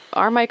mean,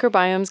 our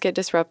microbiomes get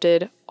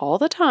disrupted all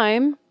the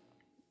time,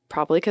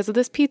 probably because of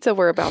this pizza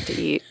we're about to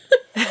eat.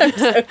 I'm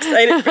so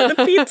excited for the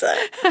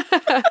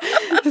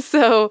pizza.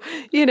 So,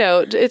 you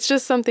know, it's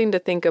just something to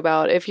think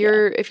about. If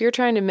you're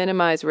trying to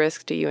minimize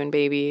risk to you and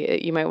baby,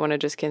 you might want to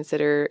just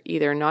consider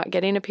either not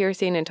getting a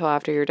piercing until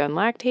after you're done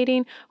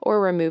lactating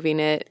or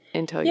removing it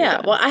until you're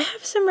done. Yeah, well, I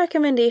have some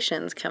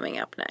recommendations coming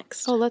up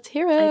next. Oh, let's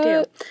hear it. I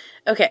do.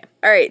 Okay.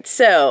 All right.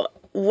 So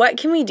what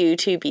can we do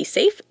to be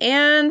safe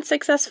and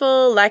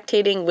successful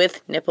lactating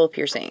with nipple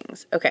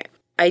piercings? Okay.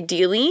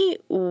 Ideally,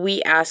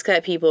 we ask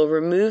that people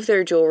remove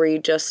their jewelry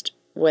just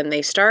when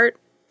they start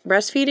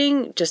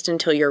breastfeeding, just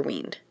until you're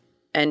weaned,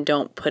 and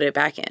don't put it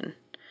back in.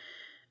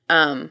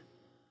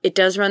 It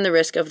does run the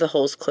risk of the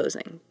holes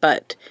closing,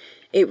 but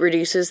it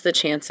reduces the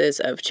chances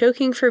of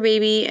choking for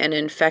baby and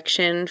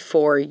infection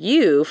for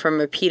you from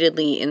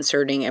repeatedly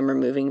inserting and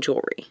removing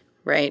jewelry,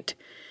 right?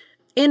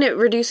 And it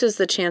reduces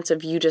the chance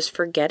of you just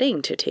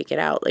forgetting to take it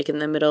out, like in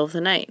the middle of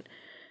the night.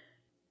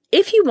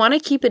 If you want to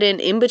keep it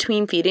in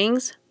between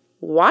feedings,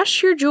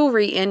 wash your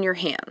jewelry and your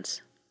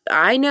hands.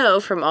 I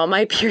know from all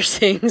my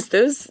piercings,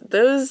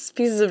 those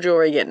pieces of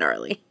jewelry get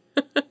gnarly.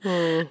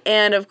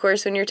 And of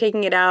course, when you're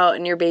taking it out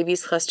and your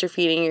baby's cluster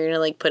feeding, you're going to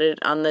like put it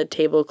on the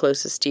table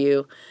closest to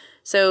you.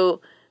 So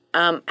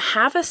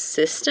have a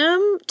system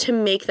to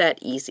make that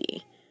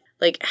easy.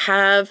 Like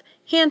have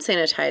hand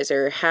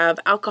sanitizer, have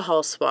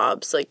alcohol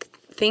swabs, like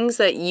things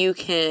that you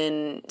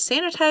can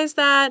sanitize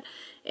that.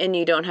 And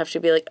you don't have to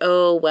be like,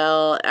 oh,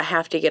 well, I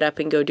have to get up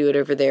and go do it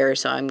over there,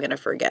 so I'm going to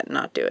forget and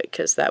not do it,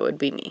 because that would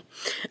be me.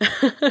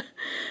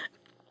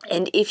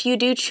 And if you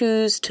do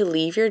choose to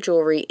leave your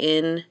jewelry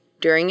in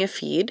during a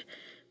feed,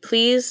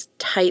 please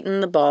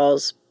tighten the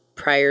balls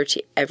prior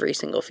to every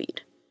single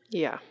feed.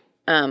 Yeah.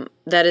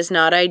 That is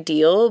not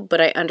ideal, but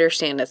I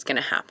understand it's going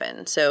to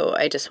happen. So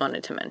I just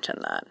wanted to mention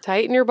that.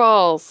 Tighten your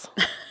balls.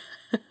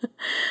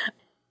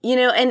 You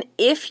know, and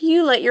if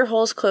you let your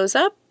holes close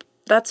up,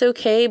 that's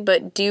okay,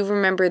 but do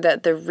remember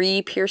that the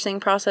re-piercing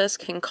process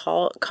can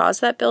cause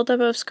that buildup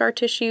of scar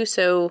tissue.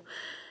 So,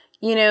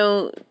 you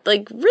know,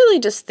 like really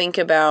just think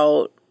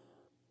about,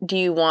 do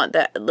you want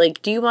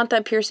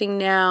that piercing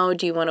now?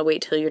 Do you want to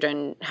wait till you're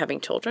done having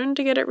children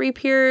to get it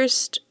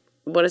re-pierced?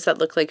 What does that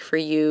look like for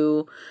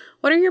you?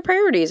 what are your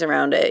priorities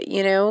around it,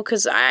 you know?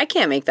 Because I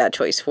can't make that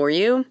choice for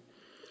you.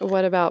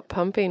 What about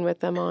pumping with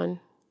them on?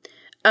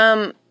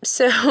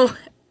 So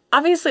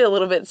obviously a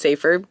little bit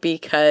safer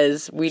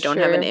because we don't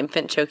have an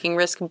infant choking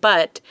risk,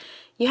 but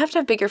you have to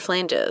have bigger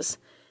flanges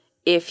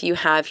if you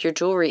have your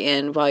jewelry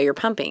in while you're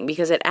pumping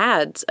because it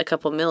adds a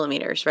couple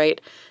millimeters, right?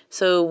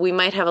 So we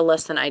might have a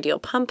less than ideal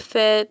pump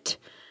fit.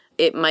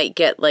 It might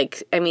get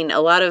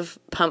a lot of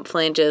pump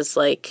flanges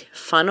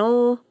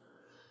funnel,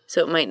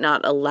 so it might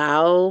not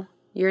allow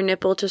your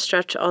nipple to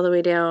stretch all the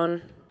way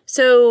down.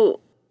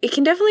 So it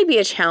can definitely be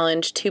a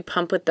challenge to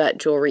pump with that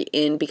jewelry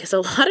in because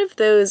a lot of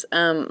those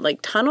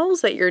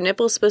tunnels that your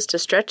nipple's supposed to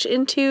stretch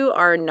into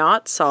are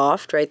not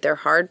soft, right? They're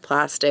hard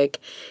plastic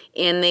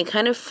and they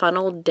kind of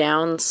funnel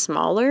down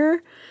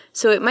smaller.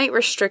 So it might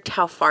restrict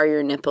how far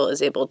your nipple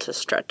is able to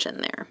stretch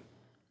in there,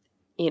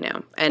 you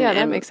know?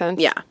 That makes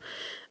sense. Yeah.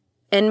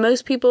 And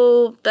most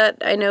people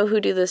that I know who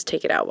do this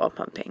take it out while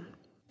pumping.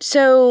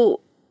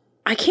 So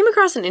I came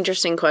across an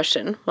interesting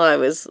question while I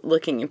was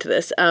looking into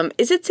this.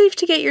 Is it safe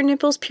to get your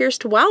nipples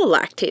pierced while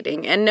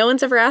lactating? And no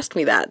one's ever asked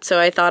me that, so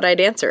I thought I'd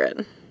answer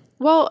it.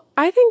 Well,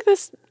 I think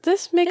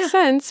this makes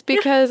sense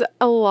because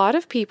a lot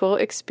of people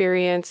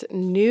experience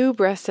new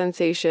breast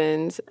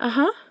sensations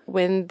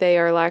when they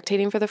are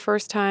lactating for the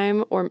first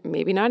time, or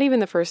maybe not even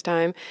the first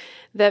time,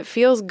 that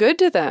feels good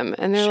to them.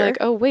 And they're like,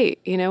 oh, wait,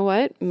 you know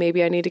what?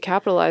 Maybe I need to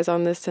capitalize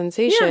on this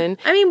sensation.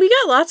 Yeah. I mean, we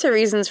got lots of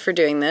reasons for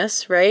doing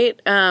this, right?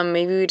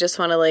 Maybe we just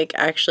want to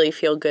actually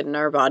feel good in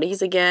our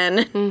bodies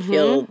again,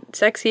 feel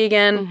sexy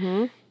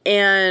again.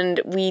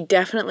 And we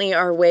definitely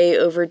are way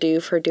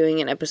overdue for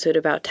doing an episode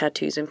about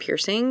tattoos and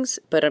piercings,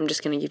 but I'm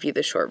just going to give you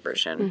the short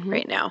version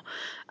right now.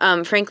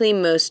 Frankly,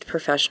 most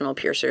professional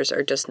piercers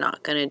are just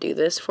not going to do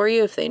this for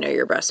you if they know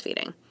you're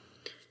breastfeeding.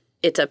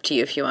 It's up to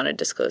you if you want to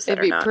disclose that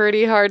or not. It'd be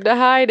pretty hard to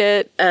hide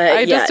it.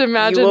 I just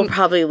imagine you will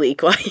probably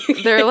leak while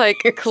you they're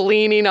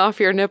cleaning off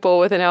your nipple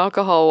with an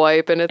alcohol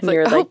wipe, and it's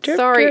drip,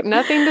 sorry, drip.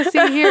 Nothing to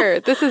see here.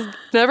 This has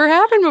never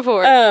happened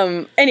before.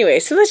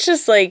 Anyway, so that's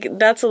just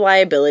that's a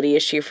liability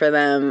issue for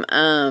them.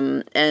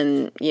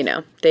 And you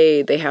know,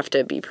 they have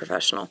to be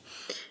professional.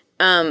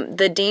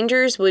 The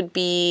dangers would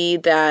be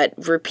that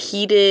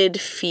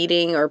repeated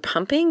feeding or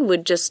pumping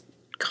would just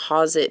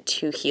cause it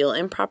to heal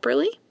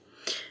improperly.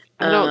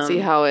 I don't see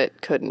how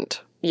it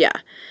couldn't. Yeah.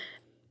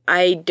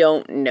 I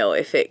don't know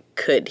if it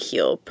could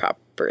heal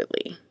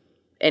properly.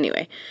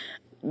 Anyway,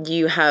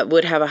 you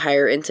would have a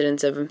higher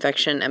incidence of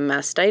infection and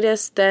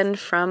mastitis than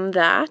from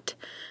that.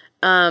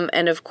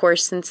 And of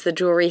course, since the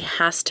jewelry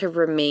has to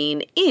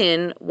remain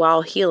in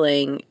while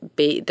healing,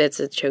 that's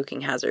a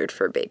choking hazard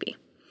for a baby.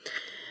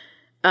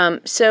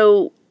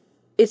 So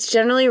it's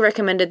generally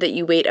recommended that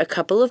you wait a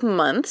couple of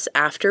months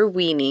after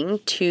weaning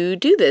to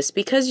do this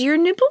because your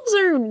nipples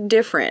are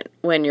different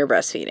when you're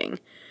breastfeeding.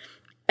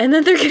 And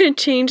then they're going to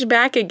change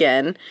back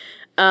again.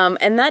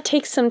 And that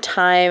takes some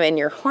time and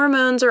your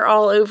hormones are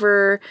all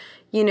over,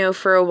 you know,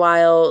 for a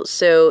while.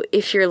 So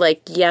if you're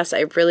like, yes,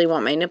 I really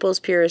want my nipples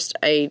pierced,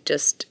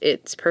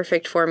 it's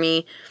perfect for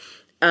me.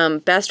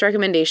 Best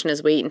recommendation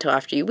is wait until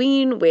after you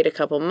wean, wait a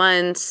couple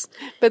months.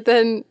 But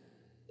then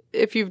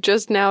if you've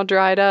just now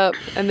dried up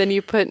and then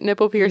you put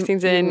nipple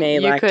piercings in,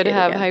 you could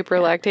have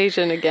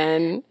hyperlactation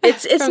again.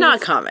 It's not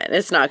common.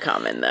 It's not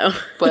common though.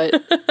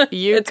 But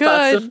it's could.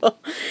 Possible.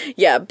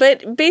 Yeah,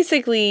 but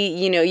basically,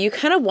 you know, you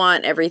kind of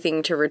want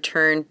everything to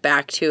return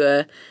back to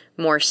a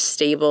more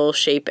stable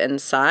shape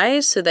and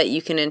size so that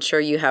you can ensure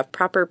you have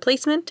proper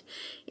placement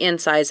and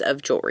size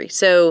of jewelry.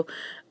 So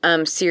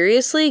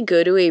seriously,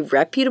 go to a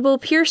reputable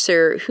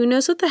piercer who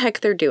knows what the heck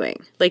they're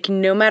doing.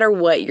 No matter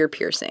what you're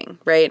piercing,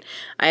 right?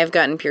 I have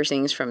gotten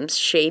piercings from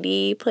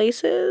shady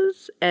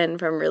places and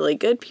from really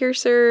good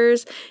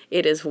piercers.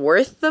 It is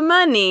worth the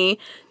money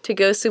to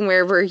go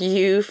somewhere where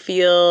you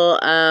feel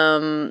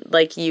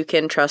like you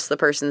can trust the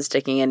person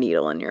sticking a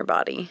needle in your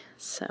body.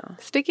 So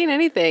sticking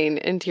anything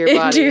into your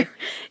body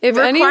it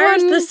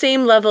requires the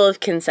same level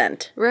of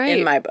consent, right?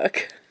 In my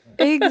book.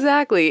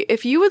 Exactly.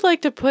 If you would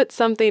like to put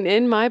something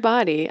in my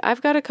body,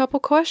 I've got a couple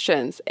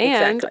questions.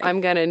 And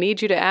I'm going to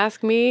need you to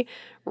ask me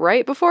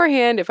right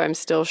beforehand if I'm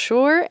still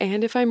sure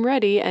and if I'm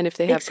ready and if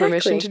they have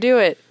permission to do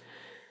it.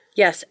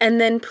 Yes. And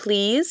then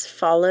please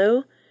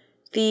follow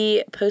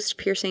the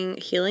post-piercing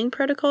healing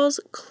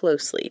protocols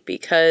closely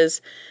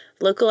because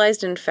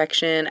localized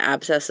infection,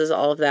 abscesses,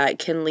 all of that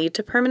can lead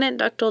to permanent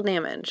ductal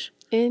damage.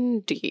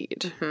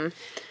 Indeed. Mm-hmm.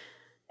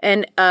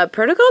 And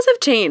protocols have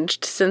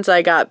changed since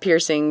I got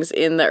piercings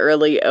in the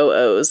early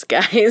 00s,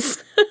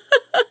 guys.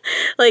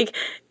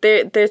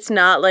 It's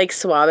not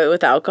swab it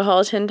with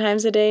alcohol 10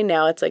 times a day.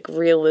 Now it's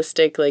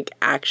realistic,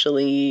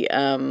 actually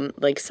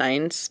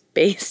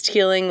science-based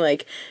healing,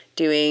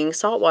 doing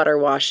saltwater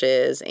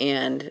washes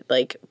and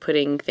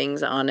putting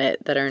things on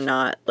it that are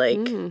not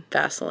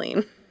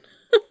Vaseline.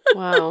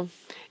 Wow.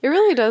 It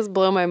really does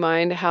blow my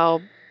mind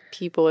how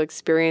people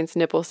experience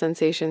nipple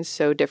sensations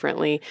so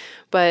differently.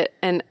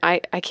 And I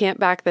can't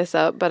back this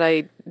up, but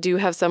I do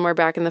have somewhere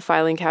back in the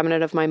filing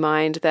cabinet of my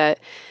mind that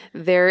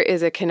there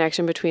is a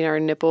connection between our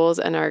nipples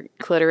and our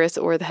clitoris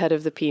or the head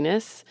of the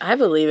penis. I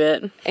believe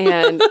it.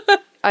 And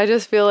I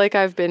just feel like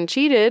I've been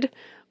cheated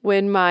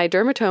when my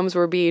dermatomes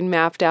were being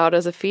mapped out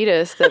as a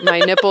fetus, that my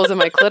nipples and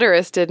my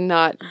clitoris did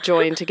not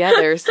join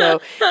together. So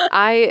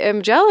I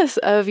am jealous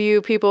of you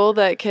people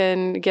that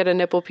can get a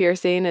nipple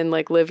piercing and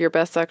like live your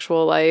best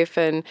sexual life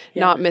and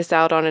not miss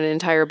out on an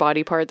entire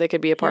body part that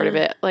could be a part of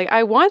it. Like,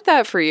 I want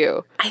that for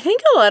you. I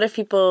think a lot of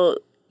people,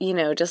 you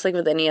know, just like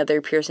with any other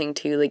piercing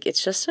too, like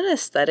it's just an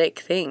aesthetic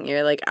thing.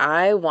 You're like,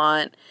 I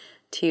want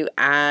to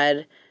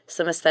add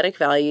some aesthetic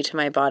value to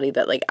my body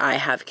that like I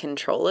have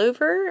control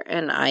over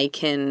and I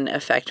can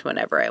affect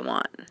whenever I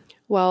want.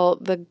 Well,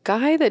 the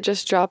guy that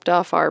just dropped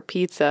off our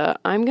pizza,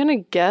 I'm going to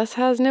guess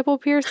has nipple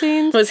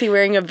piercings. Was he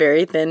wearing a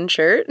very thin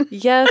shirt?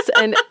 Yes,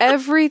 and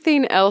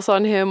everything else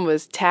on him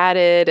was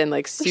tatted and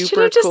like super cool. Should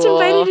have just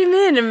invited him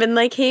in and been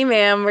like, hey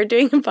ma'am, we're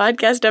doing a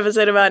podcast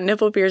episode about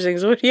nipple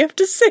piercings. What do you have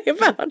to say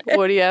about it?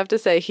 What do you have to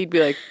say? He'd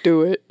be like,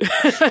 do it.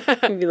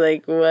 He'd be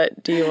like,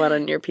 what do you want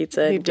on your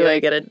pizza? Do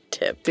I get a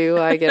tip? Do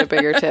I get a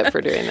bigger tip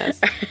for doing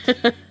this?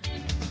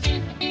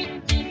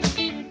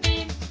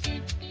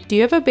 Do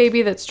you have a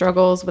baby that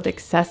struggles with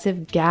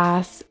excessive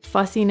gas,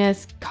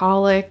 fussiness,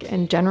 colic,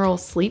 and general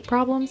sleep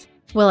problems?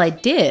 Well, I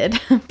did,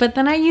 but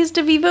then I used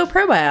Avivo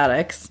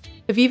probiotics.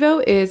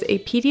 Avivo is a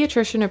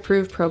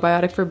pediatrician-approved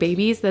probiotic for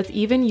babies that's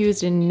even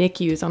used in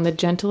NICUs on the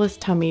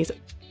gentlest tummies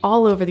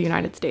all over the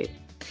United States.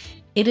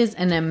 It is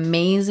an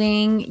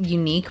amazing,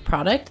 unique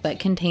product that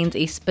contains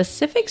a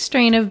specific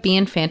strain of B.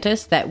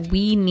 infantis that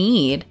we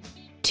need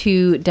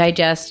to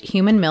digest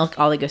human milk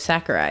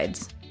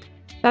oligosaccharides.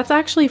 That's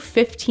actually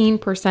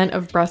 15%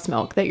 of breast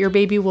milk that your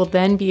baby will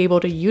then be able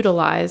to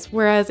utilize,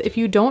 whereas if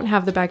you don't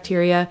have the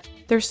bacteria,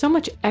 there's so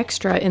much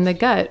extra in the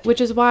gut,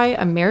 which is why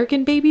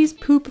American babies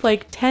poop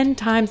like 10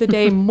 times a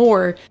day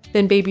more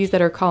than babies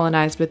that are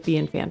colonized with B.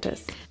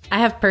 infantis. I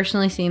have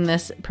personally seen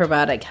this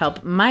probiotic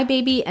help my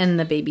baby and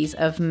the babies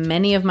of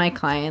many of my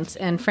clients,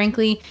 and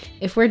frankly,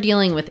 if we're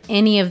dealing with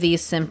any of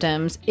these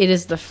symptoms, it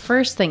is the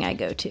first thing I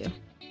go to.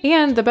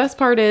 And the best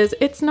part is,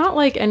 it's not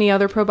like any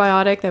other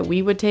probiotic that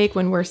we would take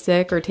when we're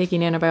sick or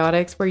taking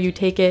antibiotics, where you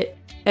take it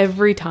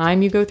every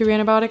time you go through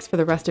antibiotics for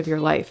the rest of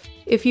your life.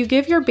 If you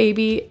give your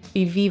baby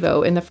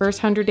Avivo in the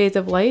first 100 days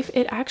of life,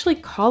 it actually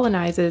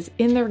colonizes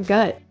in their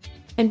gut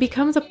and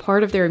becomes a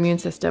part of their immune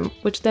system,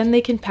 which then they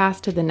can pass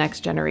to the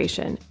next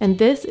generation. And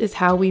this is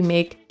how we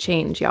make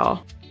change,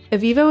 y'all.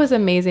 Avivo is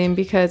amazing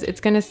because it's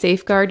going to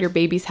safeguard your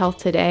baby's health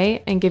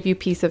today and give you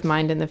peace of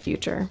mind in the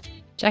future.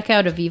 Check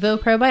out Avivo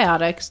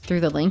probiotics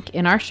through the link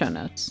in our show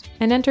notes.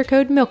 And enter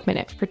code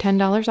MILKMINUTE for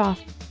 $10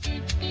 off.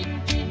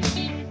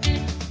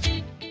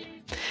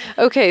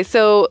 Okay,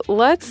 so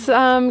let's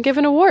give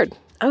an award.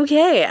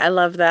 Okay, I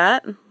love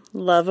that.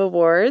 Love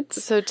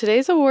awards. So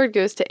today's award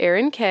goes to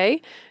Erin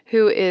K.,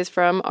 who is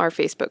from our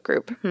Facebook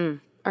group.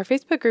 Our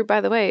Facebook group,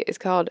 by the way, is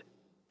called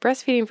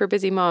Breastfeeding for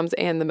Busy Moms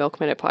and the Milk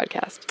Minute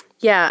Podcast.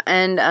 Yeah,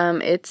 and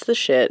it's the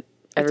shit.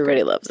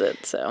 Everybody loves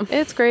it, so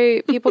it's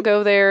great. People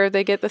go there;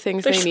 they get the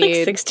things they need.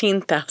 There's like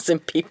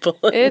 16,000 people.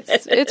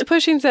 It's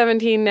pushing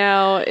 17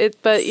 now.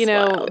 But you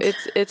know,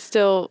 it's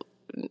still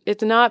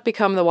not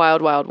become the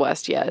wild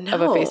west yet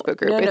of a Facebook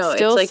group. It's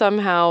still like,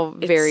 somehow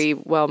very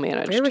well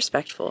managed, very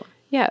respectful.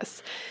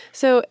 Yes.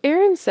 So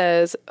Erin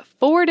says,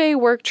 4-day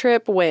work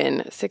trip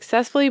win.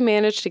 Successfully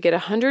managed to get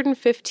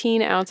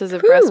 115 ounces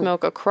of breast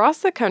milk across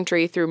the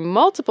country through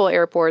multiple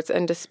airports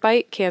and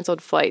despite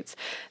canceled flights.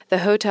 The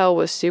hotel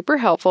was super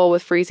helpful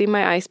with freezing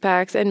my ice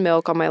packs and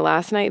milk on my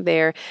last night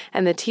there,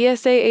 and the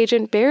TSA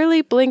agent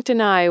barely blinked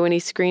an eye when he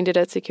screened it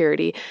at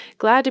security.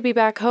 Glad to be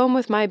back home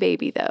with my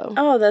baby, though.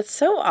 Oh, that's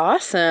so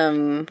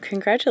awesome.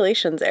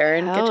 Congratulations,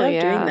 Erin. Good job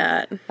doing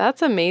that.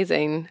 That's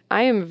amazing.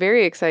 I am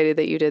very excited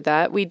that you did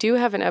that. We do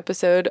have an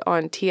episode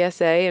on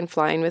TSA and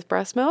flying with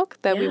breast milk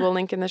that we will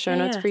link in the show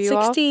notes for you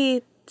all.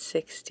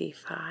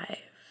 65.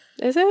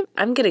 Is it?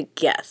 I'm going to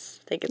guess.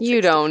 I think it's 65.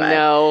 You don't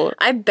know.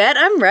 I bet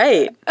I'm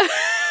right.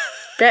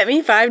 Bet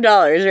me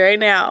 $5 right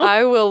now.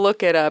 I will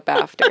look it up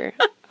after.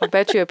 I'll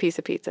bet you a piece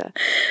of pizza.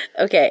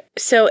 Okay.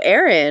 So,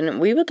 Erin,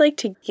 we would like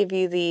to give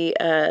you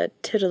the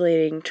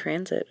Titillating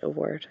Transit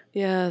Award.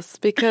 Yes,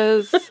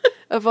 because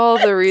of all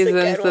the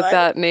reasons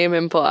that name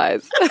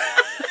implies.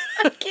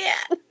 I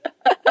can't.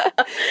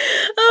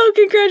 Oh,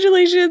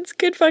 congratulations.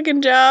 Good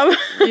fucking job.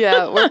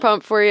 Yeah, we're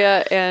pumped for you.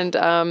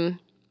 And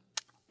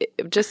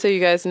just so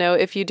you guys know,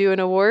 if you do an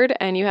award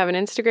and you have an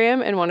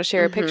Instagram and want to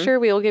share a picture,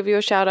 we will give you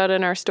a shout out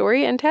in our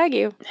story and tag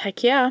you.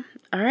 Heck yeah.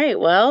 All right.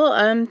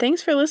 Well,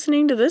 thanks for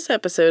listening to this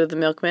episode of the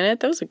Milk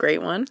Minute. That was a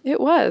great one. It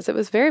was. It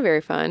was very,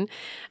 very fun.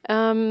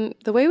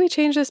 The way we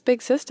change this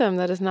big system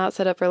that is not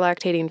set up for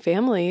lactating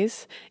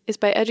families is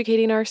by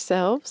educating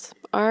ourselves,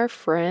 our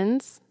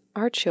friends,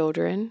 our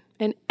children,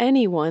 and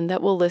anyone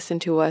that will listen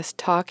to us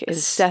talk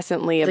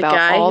incessantly about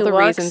all the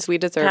reasons we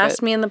deserve it.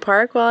 Past me in the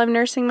park while I'm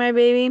nursing my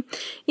baby.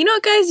 You know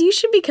what, guys? You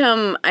should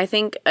become, I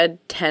think, a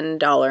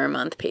 $10 a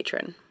month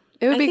patron.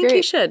 It would be great. I think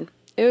you should.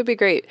 It would be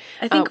great.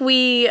 I think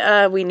we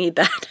need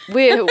that.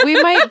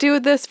 we might do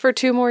this for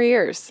 2 more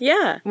years.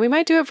 Yeah. We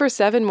might do it for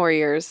 7 more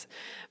years.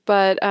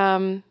 But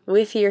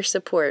with your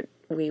support,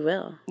 we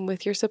will.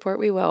 With your support,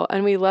 we will.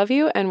 And we love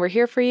you, and we're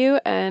here for you.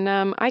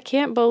 And I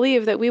can't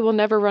believe that we will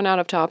never run out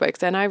of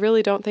topics. And I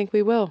really don't think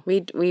we will.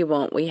 We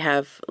won't. We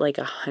have like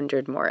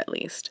 100 more at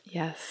least.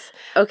 Yes.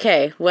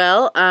 Okay.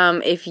 Well,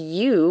 if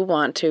you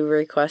want to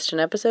request an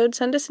episode,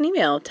 send us an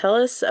email. Tell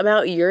us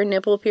about your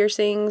nipple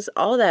piercings,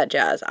 all that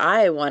jazz.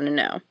 I want to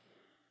know.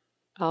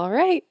 All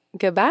right.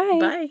 Goodbye.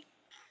 Bye.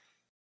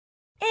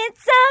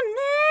 It's a